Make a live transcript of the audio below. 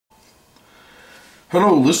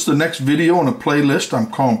Hello, this is the next video in a playlist I'm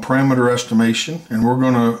calling Parameter Estimation, and we're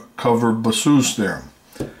going to cover Basu's theorem.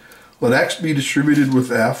 Let x be distributed with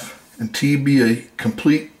f and t be a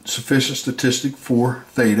complete sufficient statistic for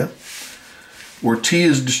theta, where t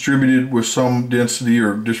is distributed with some density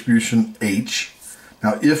or distribution h.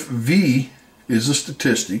 Now if v is a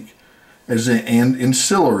statistic and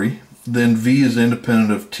ancillary, then v is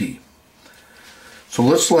independent of t. So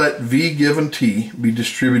let's let v given t be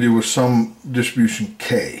distributed with some distribution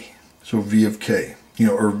k. So v of k,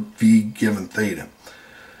 or v given theta.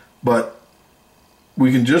 But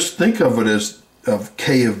we can just think of it as of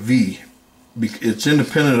k of v. It's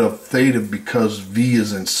independent of theta because v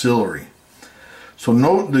is ancillary. So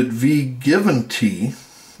note that v given t,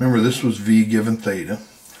 remember this was v given theta,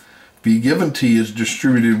 v given t is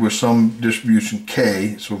distributed with some distribution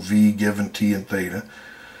k, so v given t and theta.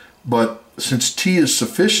 But since t is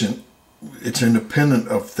sufficient, it's independent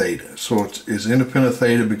of theta. So it's independent of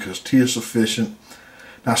theta because t is sufficient.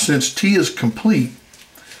 Now since t is complete,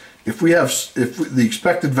 if the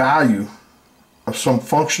expected value of some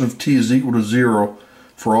function of t is equal to 0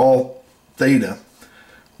 for all theta,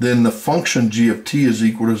 then the function g of t is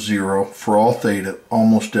equal to 0 for all theta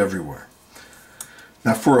almost everywhere.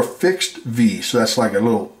 Now for a fixed v, so that's like a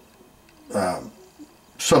little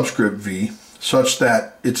subscript v, such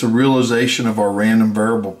that it's a realization of our random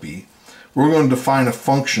variable b, we're going to define a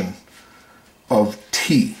function of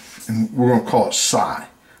t, and we're going to call it psi.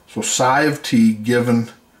 So psi of t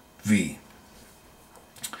given v.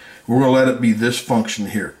 We're going to let it be this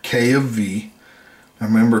function here, k of v. Now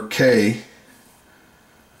remember, k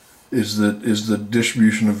is the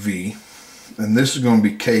distribution of v, and this is going to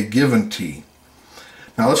be k given t.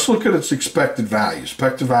 Now let's look at its expected value.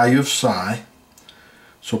 Expected value of psi.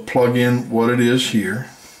 So plug in what it is here,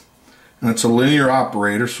 and it's a linear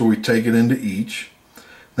operator, so we take it into each.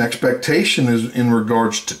 The expectation is in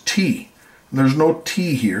regards to t. There's no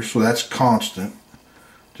t here, so that's constant,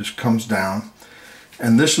 just comes down.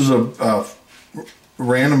 And this is a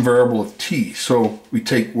random variable of t, so we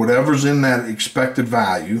take whatever's in that expected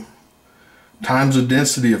value times the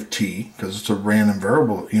density of t, because it's a random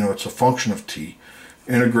variable, it's a function of t,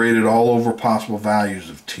 integrated all over possible values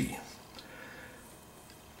of t.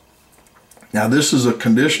 Now this is a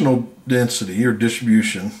conditional density or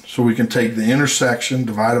distribution, so we can take the intersection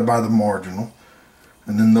divided by the marginal,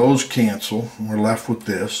 and then those cancel, and we're left with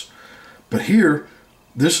this. But here,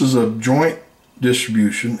 this is a joint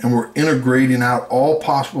distribution, and we're integrating out all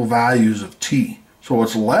possible values of t. So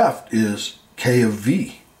what's left is k of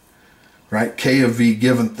v, right? K of v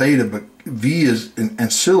given theta, but v is an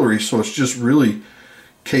ancillary, so it's just really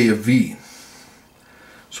k of v.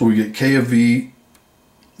 So we get k of v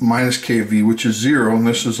minus k of v, which is 0, and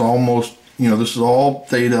this is almost, this is all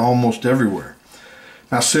theta almost everywhere.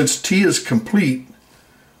 Now since t is complete,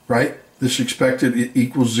 right, this expected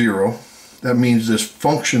equals 0, that means this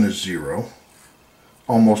function is 0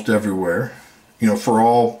 almost everywhere, for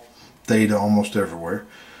all theta almost everywhere.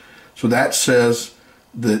 So that says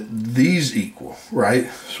that these equal, right?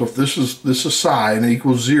 So if this is psi and it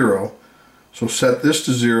equals 0, so set this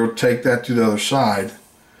to 0, take that to the other side,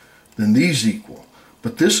 then these equal.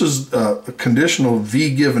 But this is a conditional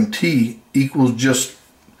v given t equals just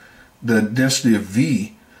the density of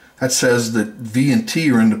v. That says that v and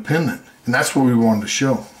t are independent, and that's what we wanted to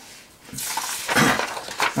show.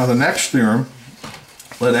 Now the next theorem,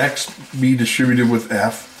 let x be distributed with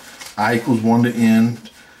f, I equals 1 to n,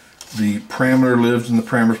 the parameter lives in the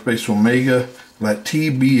parameter space omega, let t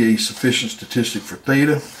be a sufficient statistic for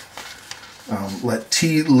theta, let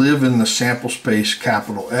t live in the sample space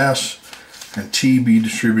capital S, and t be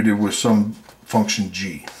distributed with some function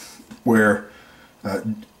g, where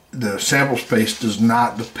the sample space does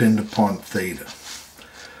not depend upon theta.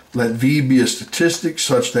 Let v be a statistic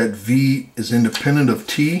such that v is independent of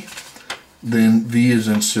t, then v is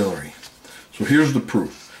ancillary. So here's the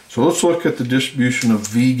proof. So let's look at the distribution of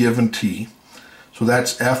v given t. So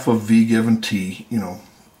that's f of v given t,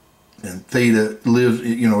 and theta lives,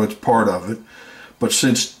 it's part of it. But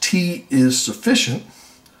since t is sufficient,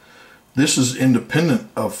 this is independent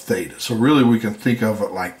of theta. So really we can think of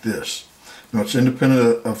it like this. It's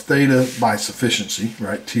independent of theta by sufficiency,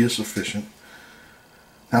 right? T is sufficient.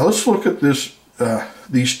 Now let's look at this,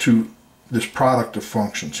 this product of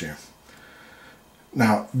functions here.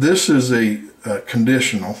 Now this is a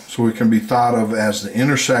conditional, so it can be thought of as the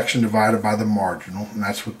intersection divided by the marginal, and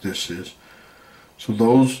that's what this is. So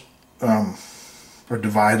those are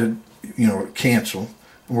divided, cancel,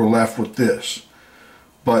 and we're left with this.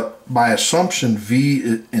 But by assumption,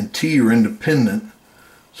 v and t are independent,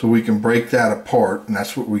 so we can break that apart, and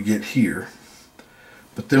that's what we get here.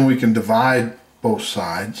 But then we can divide both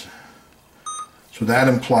sides. So that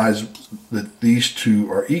implies that these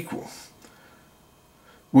two are equal,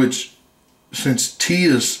 which, since T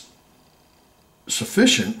is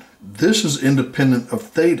sufficient, this is independent of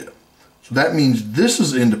theta. So that means this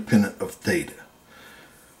is independent of theta,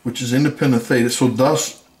 which is independent of theta. So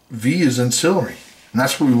thus V is ancillary. And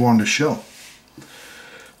that's what we wanted to show.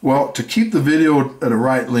 Well, to keep the video at a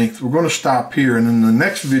right length, we're going to stop here. And in the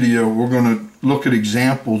next video, we're going to look at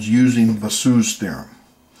examples using Basu's theorem.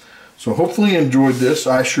 So hopefully you enjoyed this.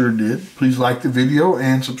 I sure did. Please like the video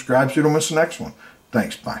and subscribe so you don't miss the next one.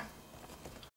 Thanks. Bye.